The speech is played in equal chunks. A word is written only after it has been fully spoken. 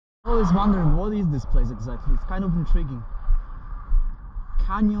Always wondering what is this place exactly. It's kind of intriguing.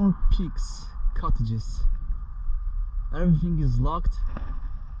 Canyon Peaks cottages. Everything is locked.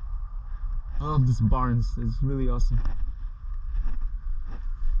 I love these barns. It's really awesome.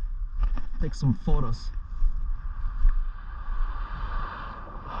 Take some photos.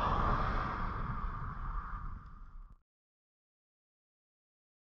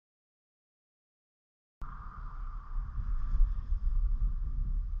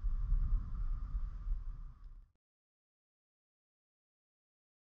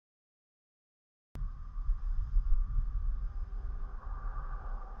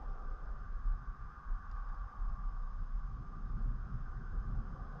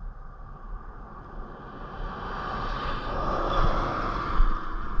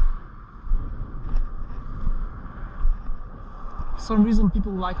 For some reason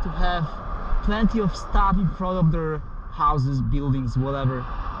people like to have plenty of stuff in front of their houses, buildings, whatever.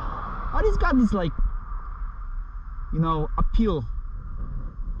 But it's got this, like, you know, appeal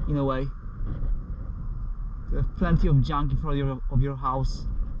in a way. To have plenty of junk in front of your house.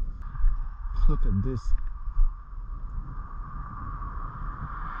 Look at this.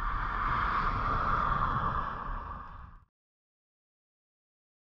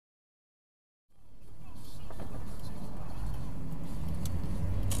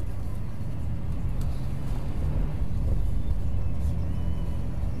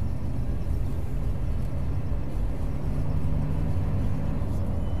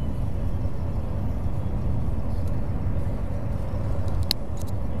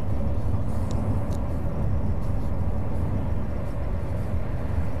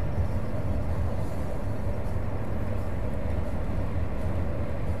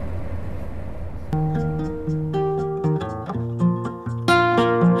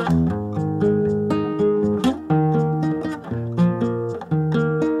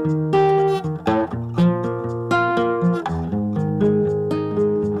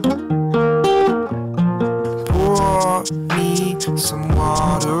 Some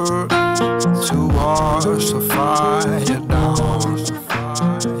water to wash the fire down.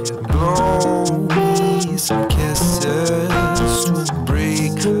 Blow me some kisses to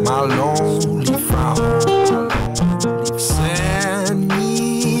break my lonely frown. Send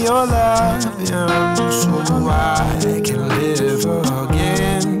me your loving so I can live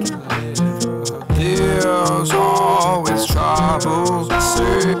again. There's always trouble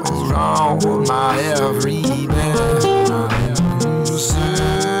around my every bed.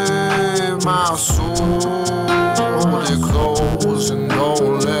 Save my soul, hold it close and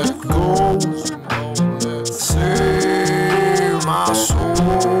don't let go. Save my soul,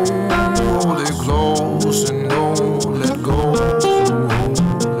 hold it close and don't let go.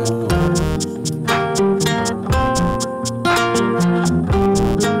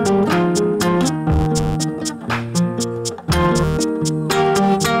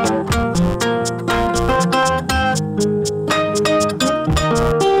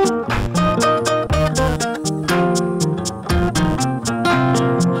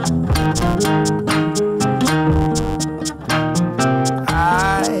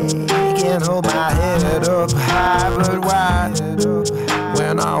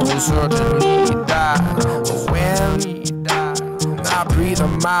 Certainly die when I breathe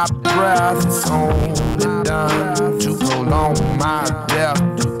on my breath. It's only done to prolong my death.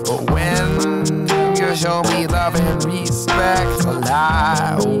 But when you show me love and respect, I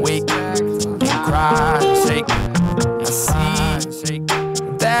lie awake and cry and shake. I see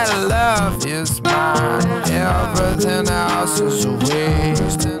that love is mine. Everything else is a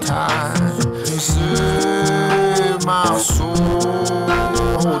waste of time. Save my soul,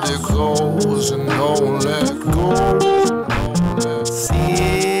 hold it close and don't let go.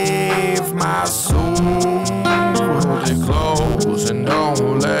 Save my soul, hold it close and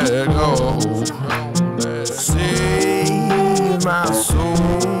don't let go. Save my soul,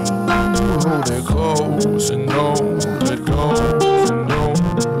 hold it close and don't let go.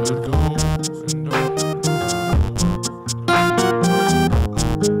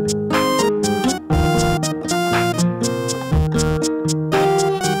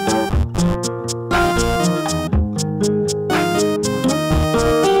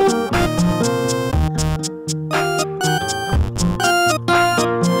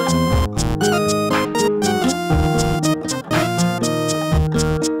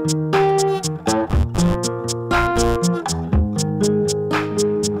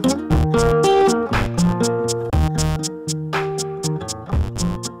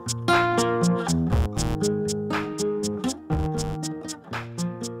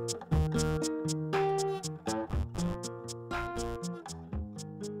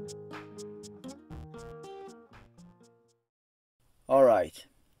 Alright,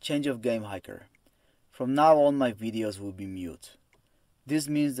 change of game hiker. From now on my videos will be mute. This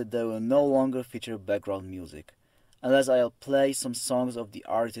means that they will no longer feature background music, unless I'll play some songs of the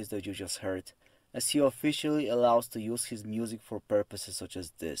artist that you just heard, as he officially allows to use his music for purposes such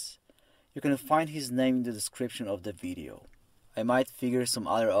as this. You can find his name in the description of the video. I might figure some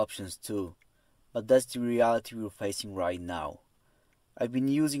other options too, but that's the reality we're facing right now. I've been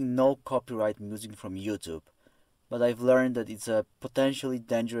using no copyright music from YouTube, but I've learned that it's a potentially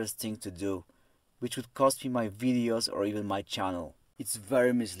dangerous thing to do, which would cost me my videos or even my channel. It's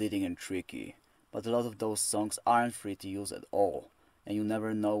very misleading and tricky, but a lot of those songs aren't free to use at all, and you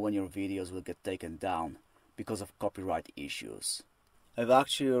never know when your videos will get taken down because of copyright issues. I've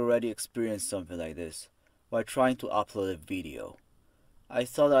actually already experienced something like this while trying to upload a video. I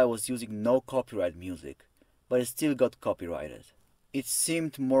thought I was using no copyright music, but it still got copyrighted. It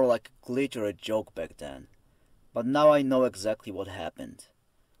seemed more like a glitch or a joke back then, but now I know exactly what happened.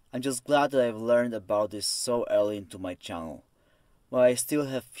 I'm just glad that I've learned about this so early into my channel, while I still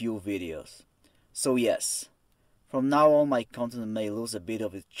have few videos. So yes, from now on my content may lose a bit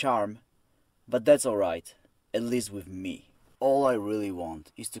of its charm, but that's alright, at least with me. All I really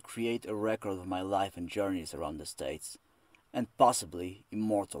want is to create a record of my life and journeys around the States, and possibly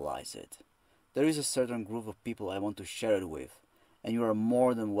immortalize it. There is a certain group of people I want to share it with, and you are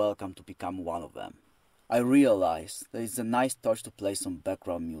more than welcome to become one of them. I realize that it's a nice touch to play some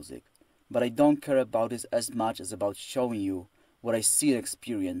background music, but I don't care about this as much as about showing you what I see and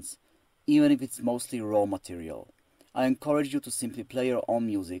experience, even if it's mostly raw material. I encourage you to simply play your own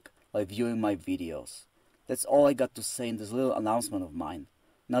music while viewing my videos. That's all I got to say in this little announcement of mine.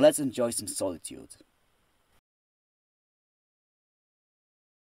 Now let's enjoy some solitude.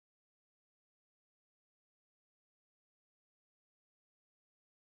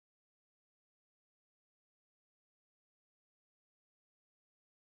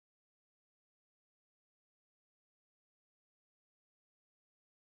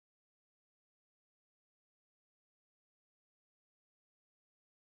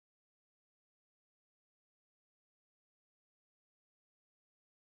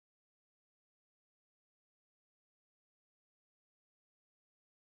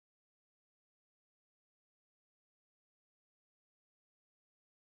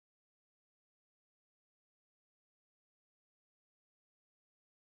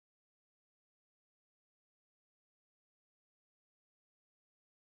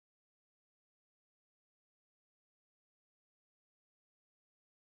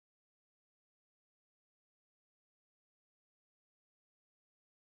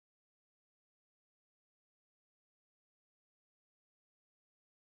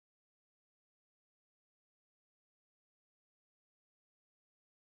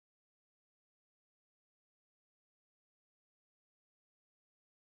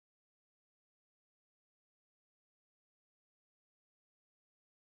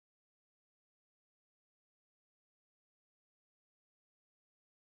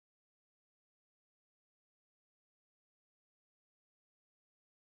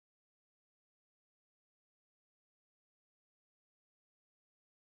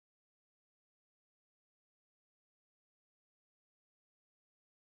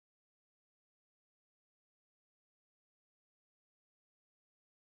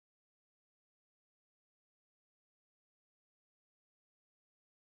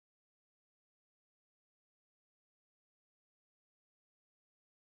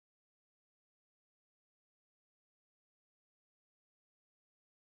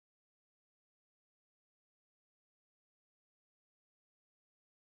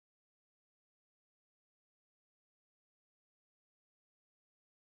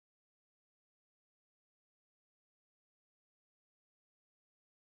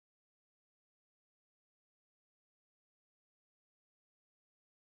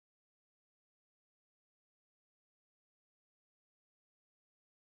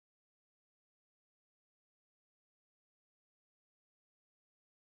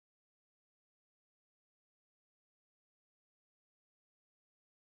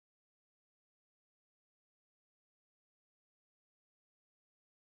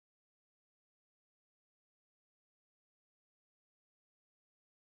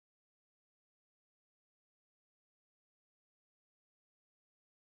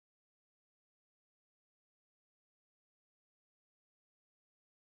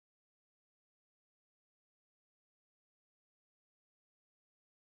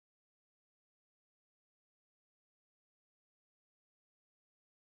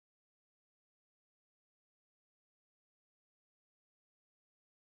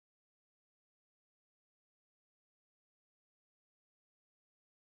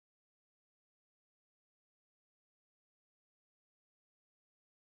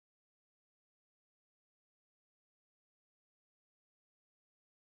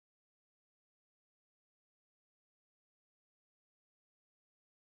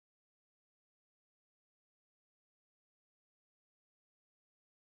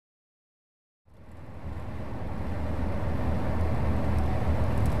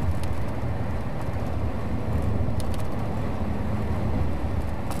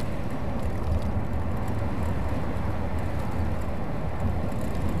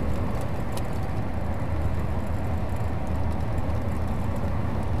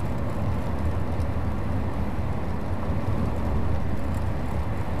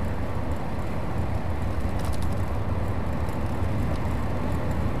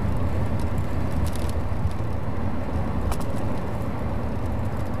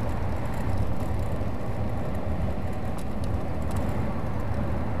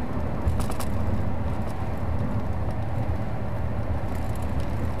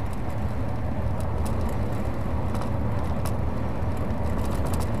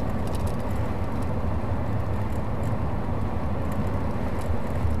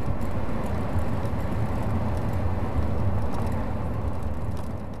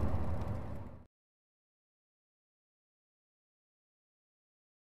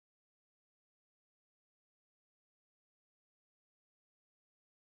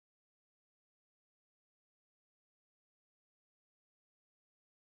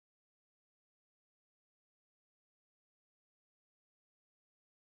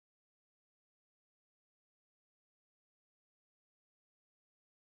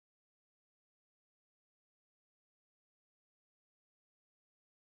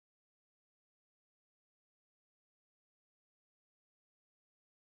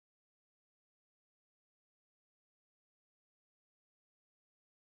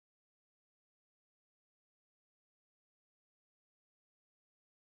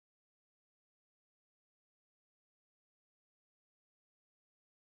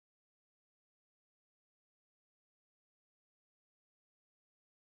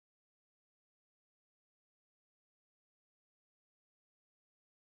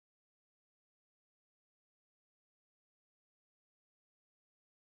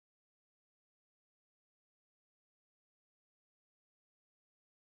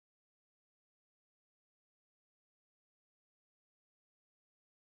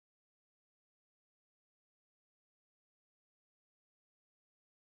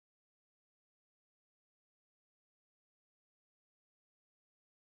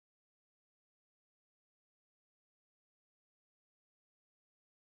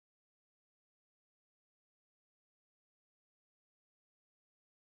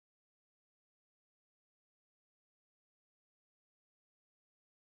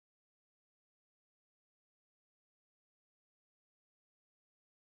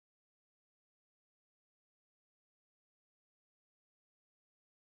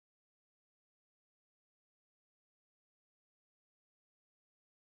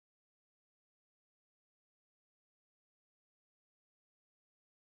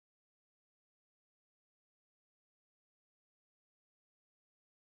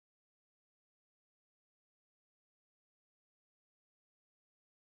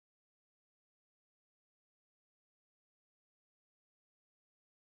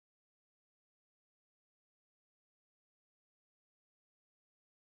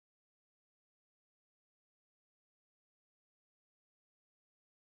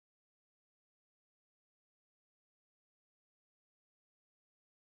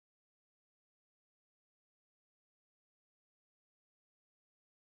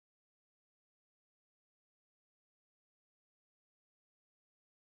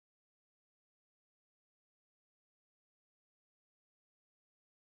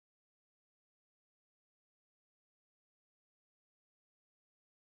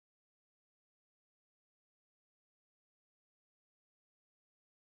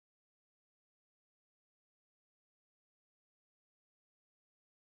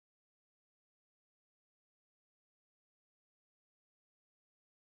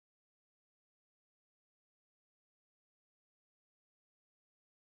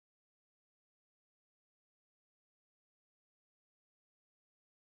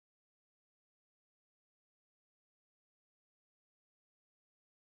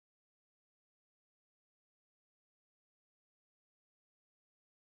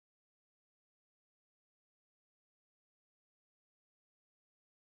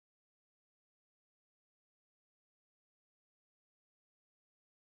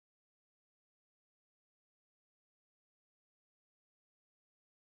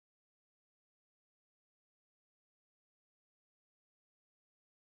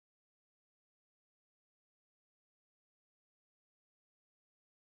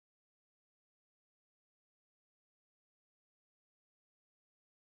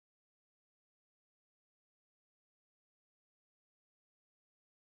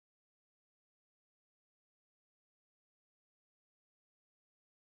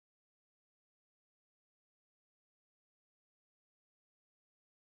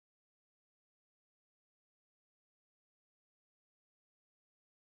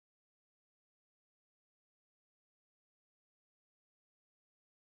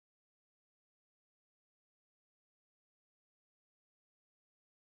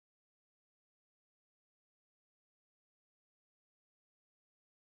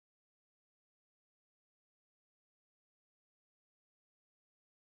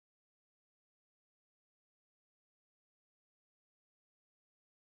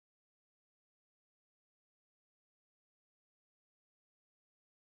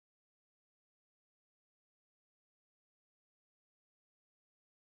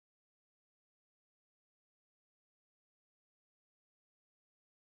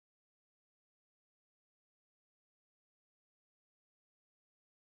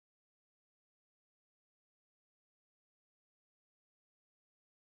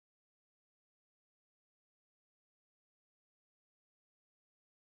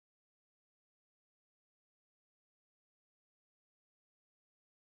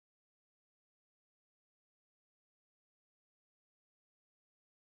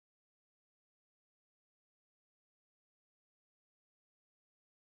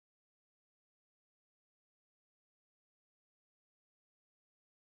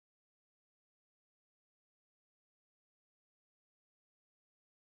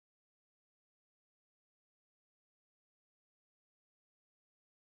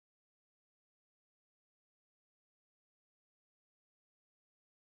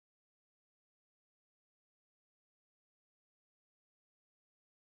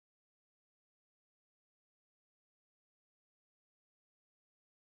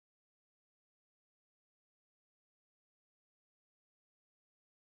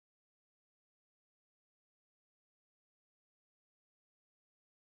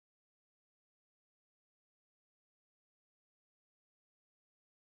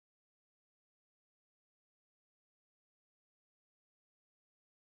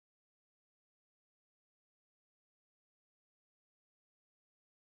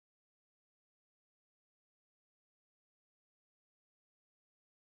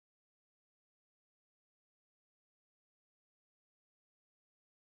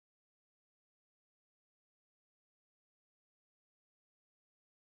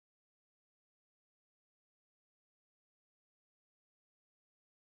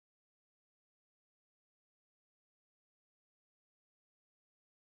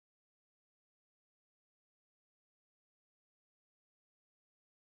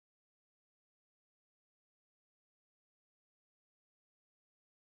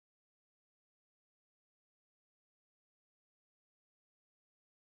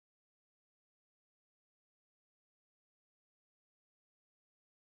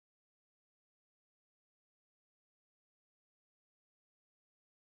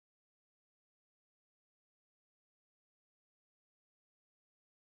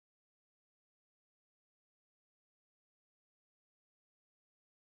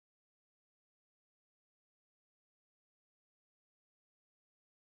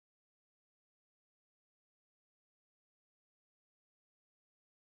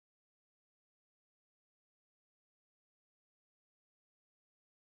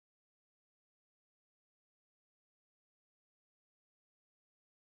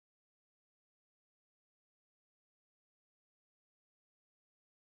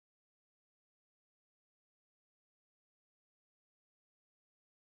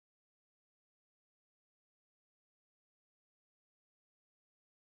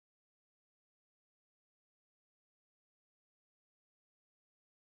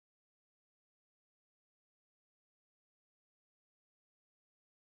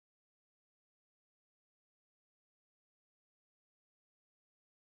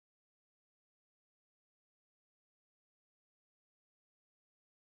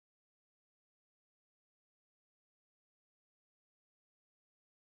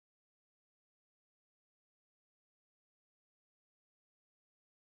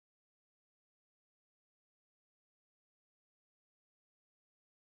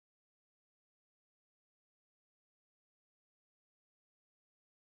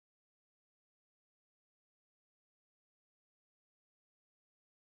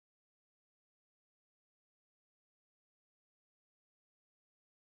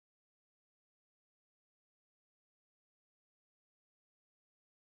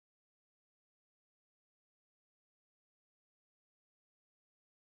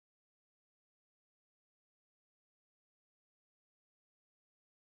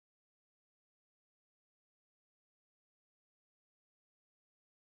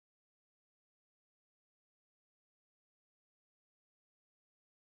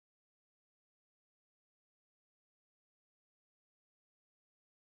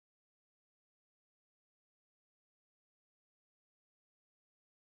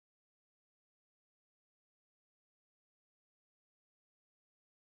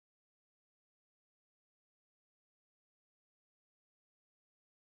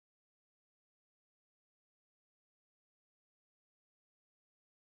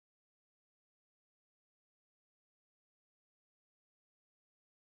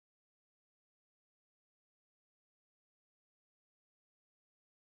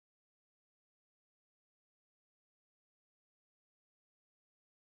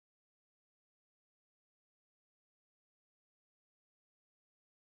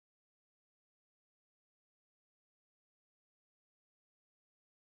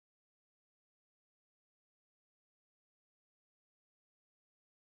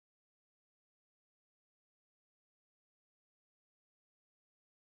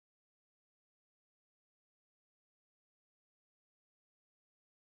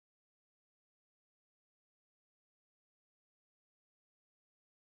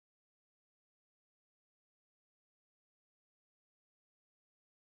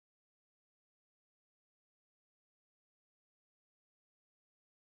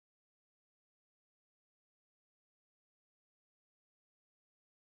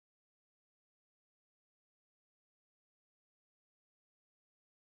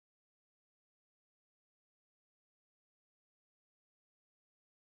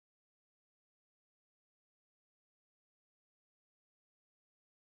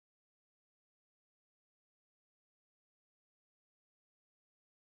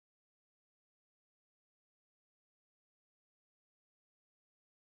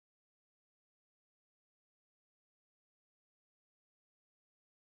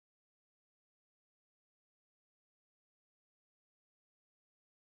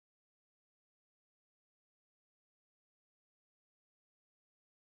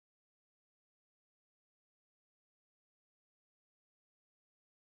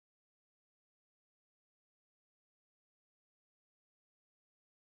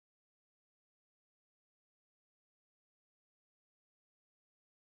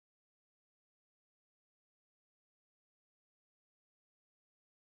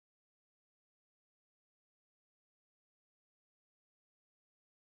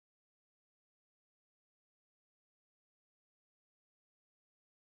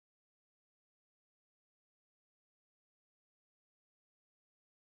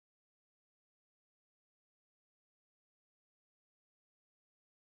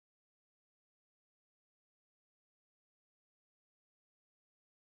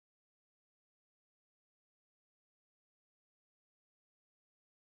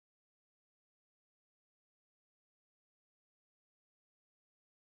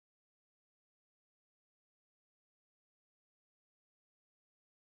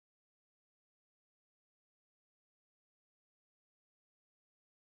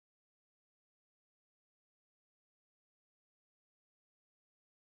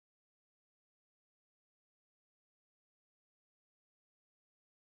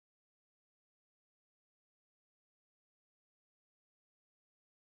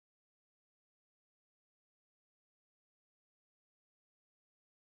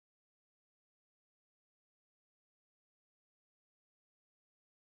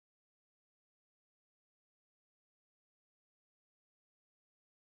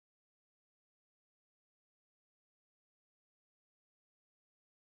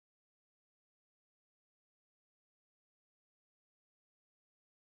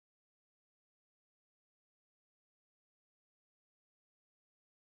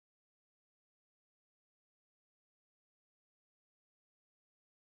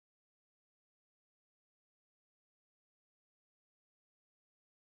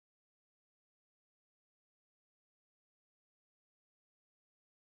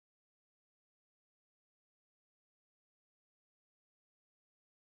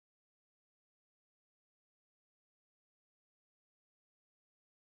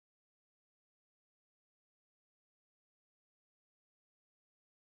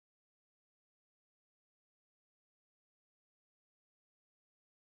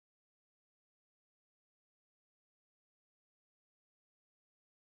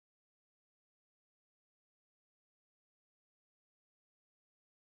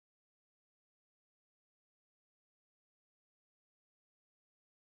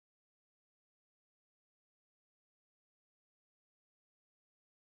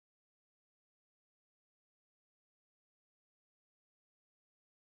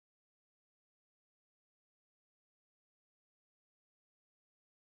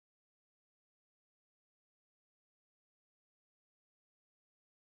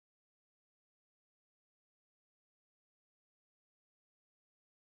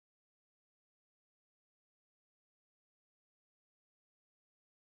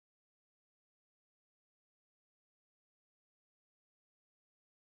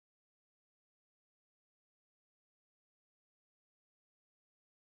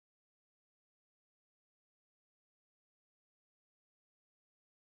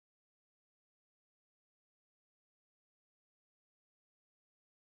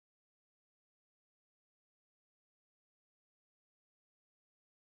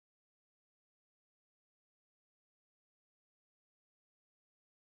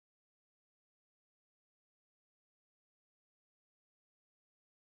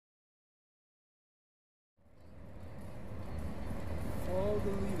 the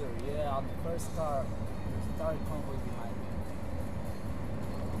leader. Yeah, on the first car, started convoy behind me.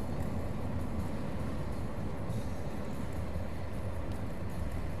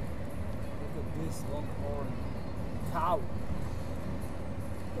 Look at this longhorn cow.